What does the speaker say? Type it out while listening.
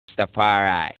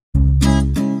Rastafari.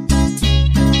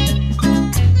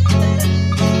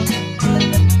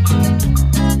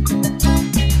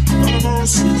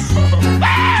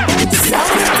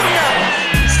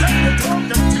 Calm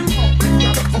down.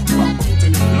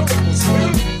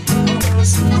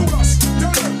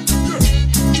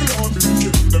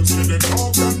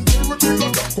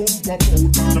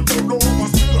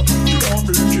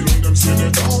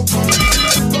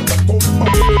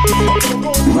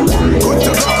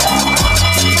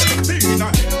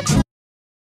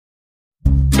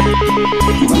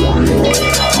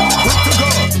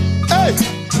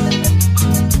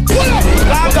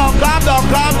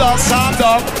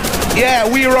 Yeah,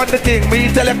 we run the thing.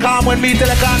 Me tell you calm when me tell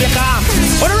you calm, you calm.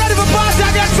 Are you ready for party?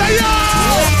 I guess say yo!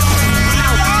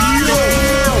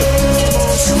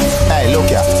 Hey, look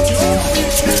here.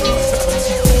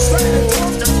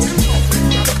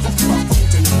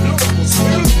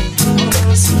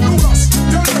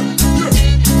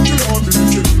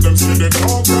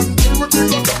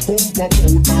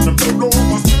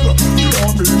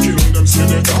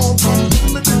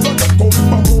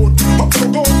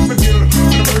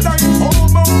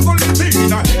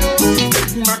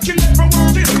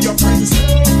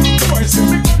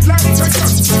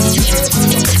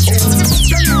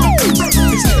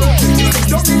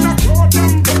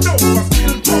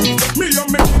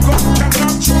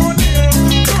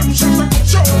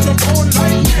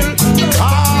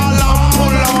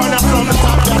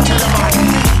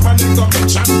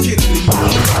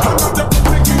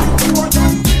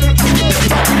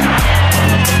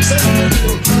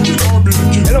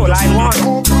 Hello, line one.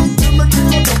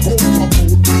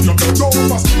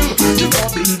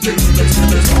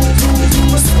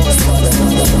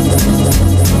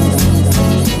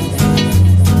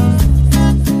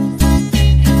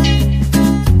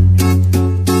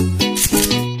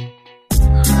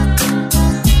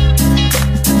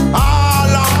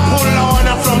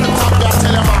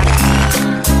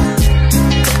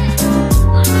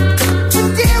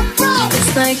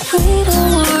 Like we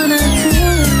don't wanna do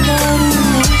it,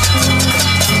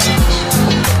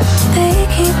 they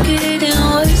keep getting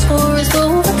worse for us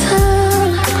over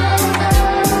time.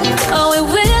 Are we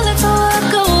willing to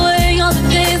walk away on the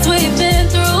days we've been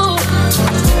through?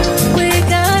 We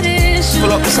got issues.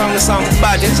 Pull up the song,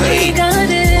 bad, it's We got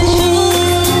issues.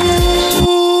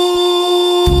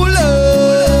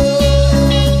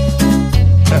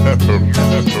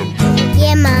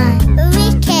 Yeah, man,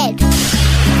 wicked.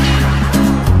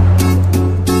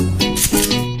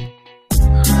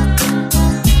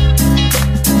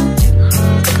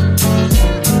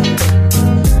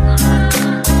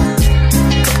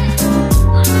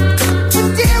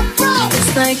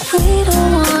 Like we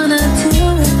don't wanna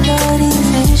deal with all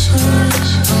these issues.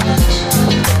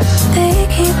 They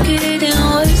keep getting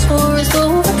worse for us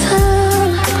over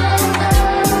time.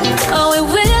 Are we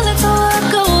willing to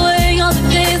walk away on the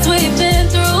days we've been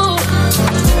through?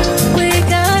 We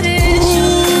got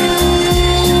issues.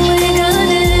 We got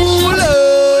issues.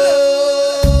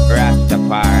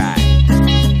 Rastafari.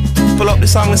 Pull up the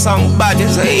song, bad,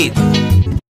 it's a hit.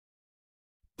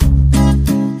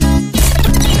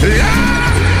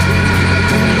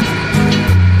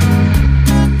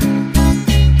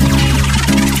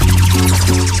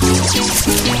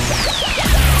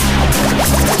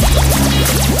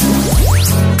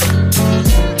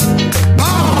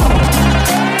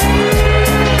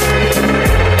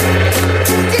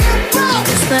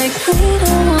 Like we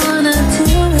don't wanna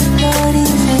deal with all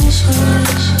these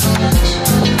issues.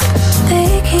 They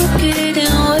keep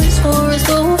getting worse for us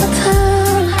over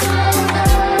time.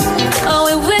 Are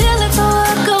we willing to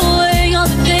walk away on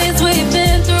the days we've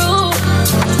been through?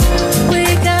 We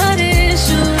got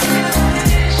issues.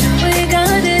 We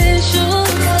got issues.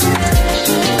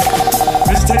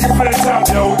 Let's take it for the top,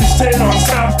 yo. This tail on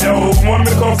stop, yo. Want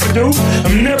me to go for do?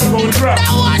 I'm never gonna drop. So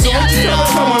what you tell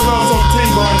someone else on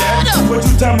team on that? What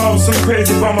you talking about? Some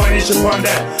crazy bum on issue on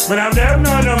that. But I'm there,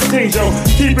 none of them things, yo.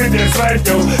 Keep it just right,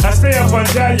 yo. I stay up on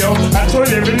that, yo. I told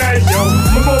you every night, yo.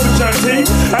 I'm over team.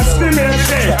 I spin me every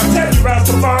day. I'm telling you about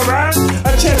the far ride.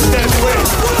 I check that way.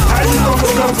 How you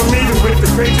gonna come for me with the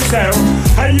crazy sound?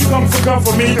 How you come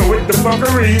for me with the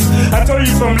fuckeries? I told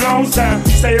you from long time,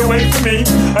 stay away from me.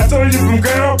 I told you from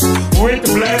girl, with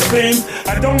the blaspheme.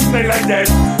 I don't play like that.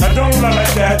 I don't lie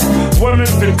like that.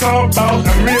 Women's been talked about.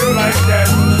 I'm real like that.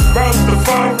 Cross the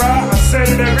far ride. I said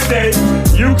it every day.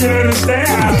 You can understand.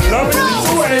 I love it this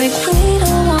way. Like we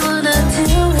don't wanna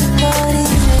deal with all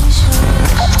these issues.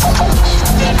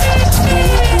 They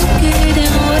keep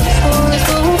getting worse for us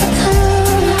over time.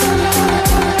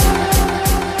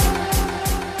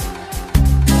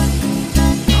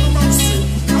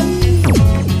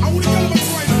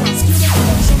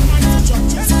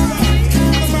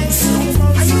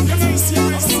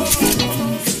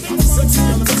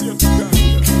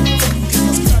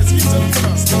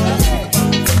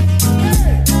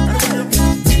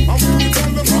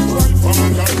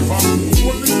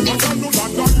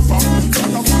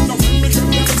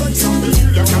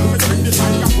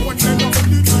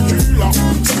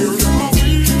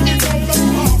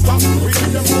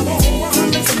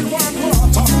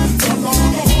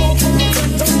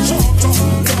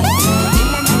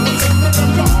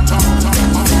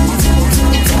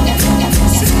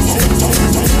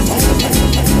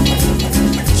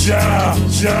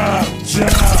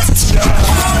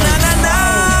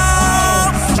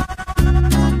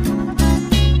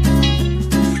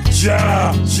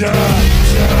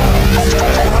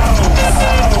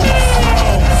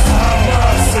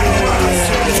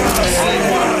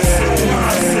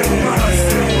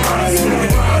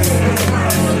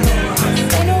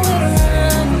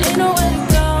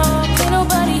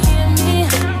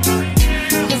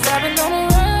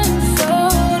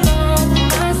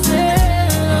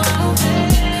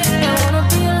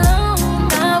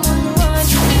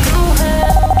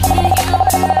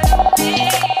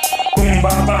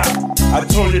 I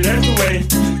told you that's the way.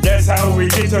 That's how we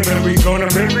get them and we go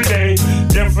them every day.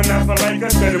 Them for nothing like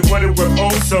us, better what it would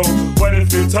also. What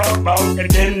if you talk about and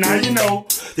then now you know.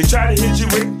 They try to hit you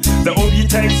with the OB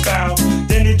type style.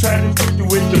 Then they try to hit you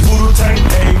with the voodoo type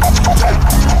thing.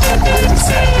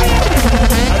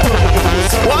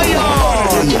 Why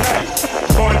y'all?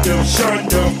 Burn them, shun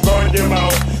them, burn them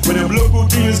out. When them local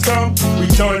demons come, we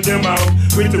turn them out.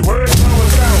 With the word power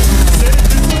sound, send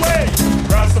it this way.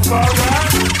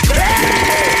 Rastafari,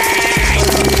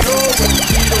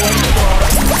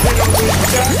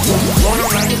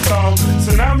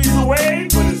 Tsunami's away,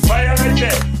 but it's fire like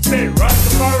that. Say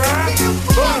Rastafari,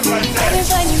 burn like that.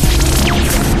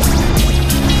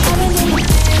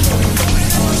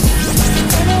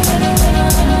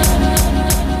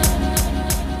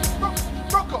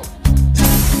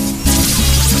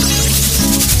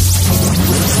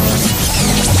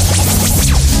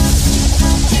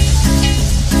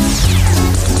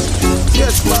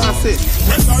 Yes, classic.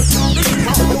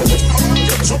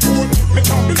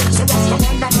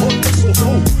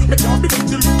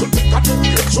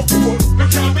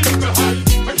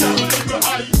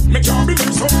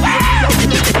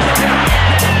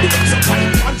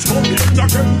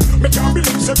 Nobody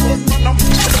knows that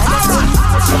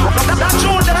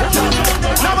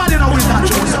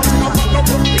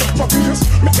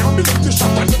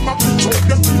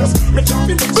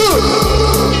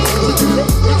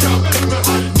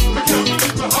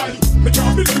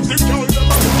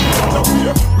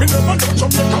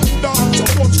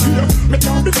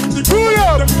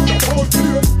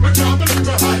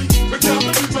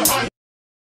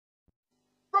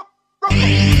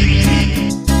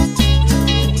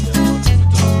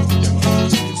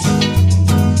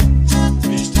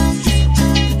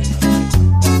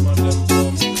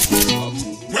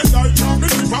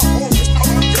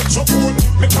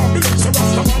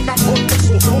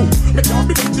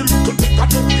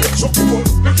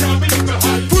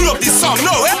pull up this song,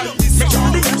 no, eh?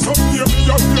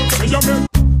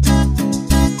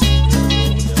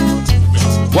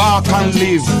 Walk and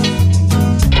live.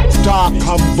 Dark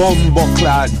and bumbo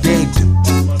clad dead.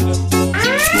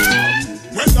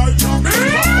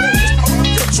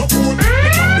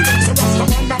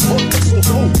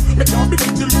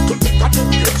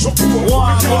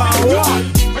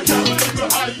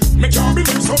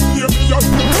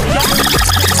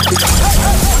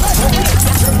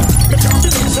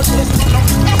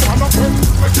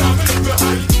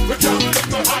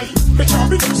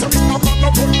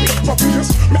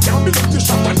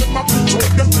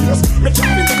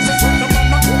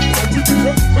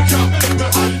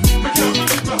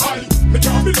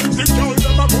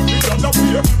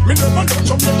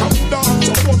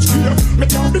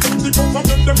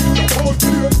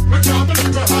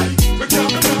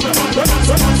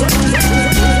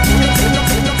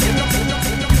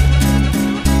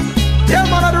 Yeah,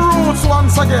 man of the roots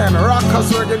once again,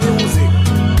 rockers reggae music.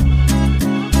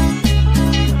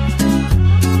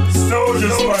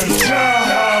 Soldiers one shout.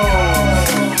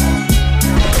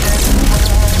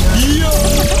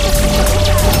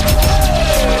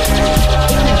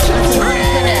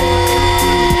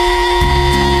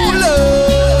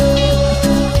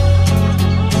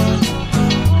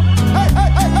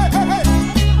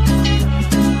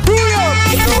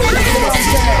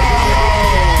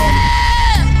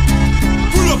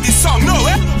 Pull up this song, no,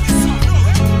 eh?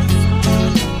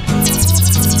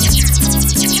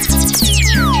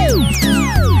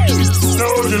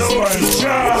 Soldiers one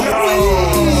shout.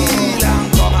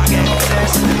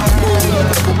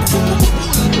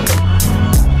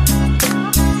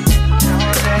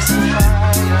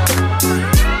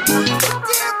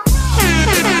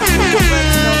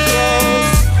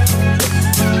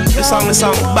 This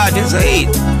song bad as a hit.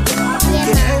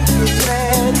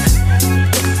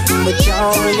 But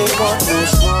y'all really want no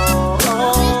smoke.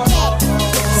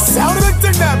 Sound of the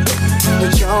thing them.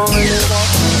 But y'all really want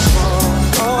no smoke.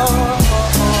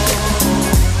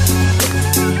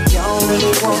 Y'all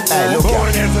really want no smoke.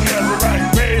 Born as a Nazarite,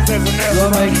 raised as a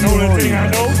Nazarite. The only thing I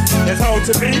know is how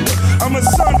to be. I'm a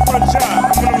son from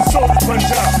Jah, I'm a soldier from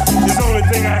Jah. The only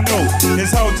thing I know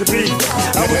is how to be.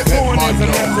 I was born as a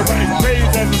Nazarite,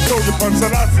 raised as a soldier from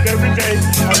Selassie every day.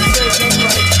 I'm saying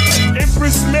that's right.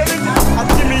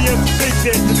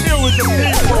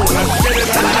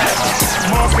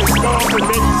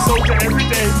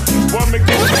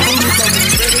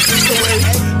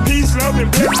 love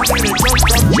and blessing, and it comes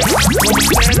from God. When we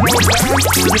stand on time,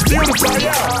 you feel the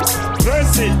fire.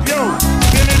 Bless it, yo,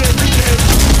 feel it every day.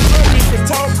 Love me can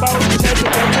talk about the chance of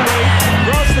that today.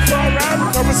 Rastafari,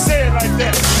 come and say it like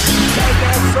that. Like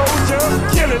that soldier,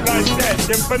 kill it like that.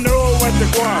 Them for know what the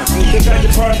want. Look at the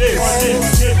part is.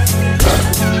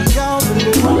 Y'all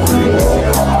really want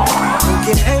you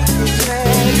can hate this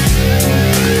man.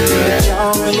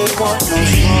 Y'all really want no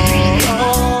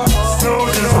smoke.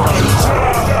 Soldiers on the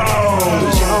job.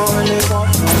 Y'all really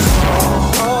want no smoke.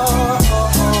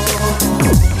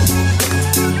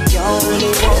 Y'all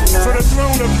really want no. For the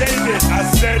throne of David, I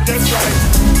said that's right.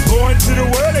 Going to the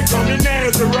world, they call me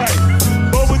Nazarite.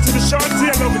 Over to the Shanty,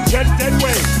 I love a jet that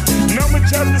way. Number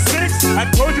chapter 6, I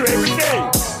told you every day.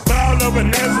 Bow of a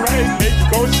Nazarite, make you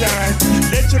go shine.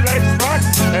 Let your legs rock,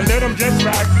 and let them just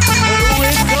rock. And who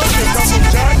is talking about from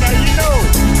John, now you know.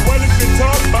 What it's been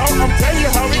talked about, I'm telling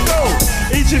you how it goes.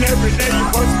 Each and every day you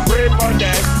must pray upon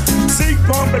that. Seek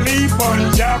upon, believe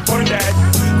upon, job on that.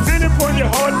 Feel upon your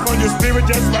heart, upon your spirit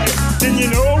just right. Then you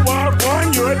know what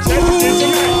one you're a champion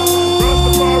tonight.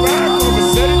 Rastafari, come and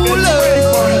set it this way.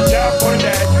 Upon job on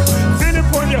that. Feel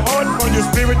upon your heart, upon your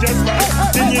spirit just right.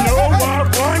 Then you know what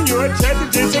one you're a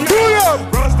champion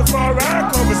tonight. Rastafari,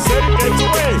 come and set it this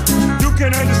way. You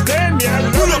can understand me, I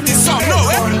love this song, no,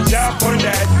 upon job on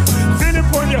that. Feel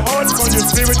upon your heart, upon your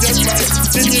spirit just right.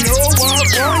 Then you know what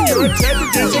one you're a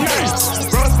champion tonight.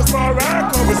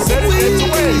 Rastafari, come and set it this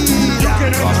way. You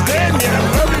can understand me, I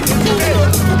love it today.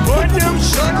 Burn them,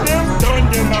 shut them, turn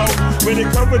them out. When they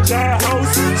come to your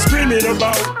house, screaming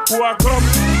about who I come.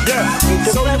 Yeah,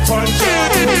 so you punch out.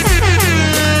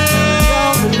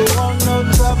 Y'all really want no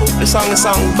trouble. The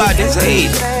song bad as a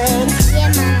hit.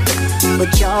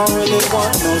 But y'all really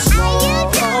want no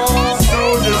smoke.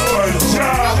 Soldiers for the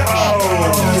job.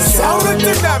 Y'all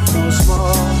really want no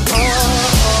smoke.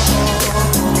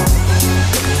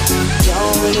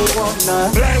 Y'all really want none.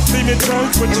 Blaspheming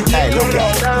tongues, but you can't cut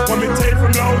off. Want me take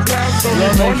from long time, so you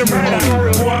on the right out.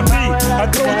 Who I be? I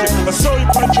told you, I saw you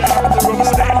punch out. When we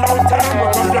stand long time,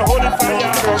 we'll come to holy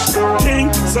fire. King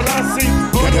Selassie,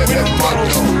 go to win.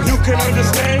 You can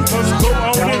understand, cause go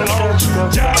on and on.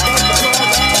 Job after job,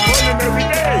 run them every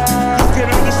day. You can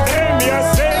understand me, I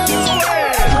say this way.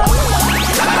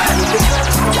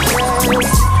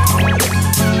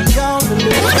 Y'all really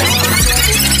want no trouble.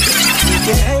 You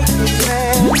can hate this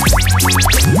man. But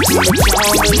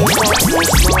y'all really want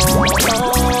no smoke.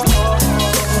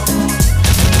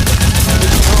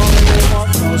 Y'all really want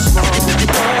no smoke.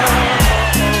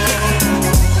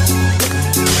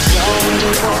 Y'all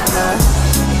really want none.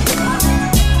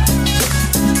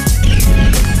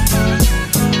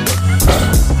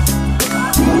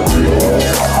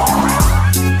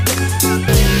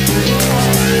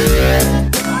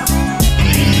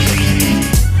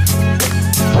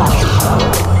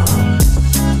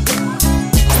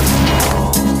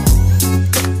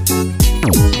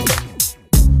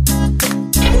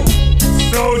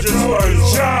 Soldiers for the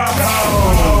job.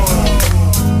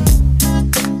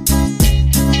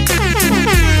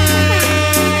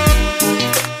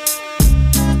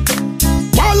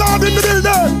 All out in the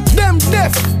building. Them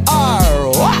deaf are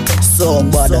what?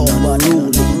 Somebody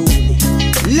unruly.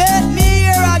 Let me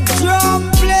hear a drum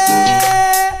play.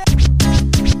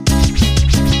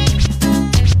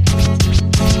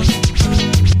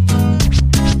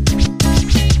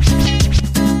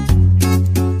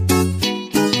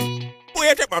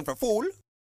 Wait a man for fool.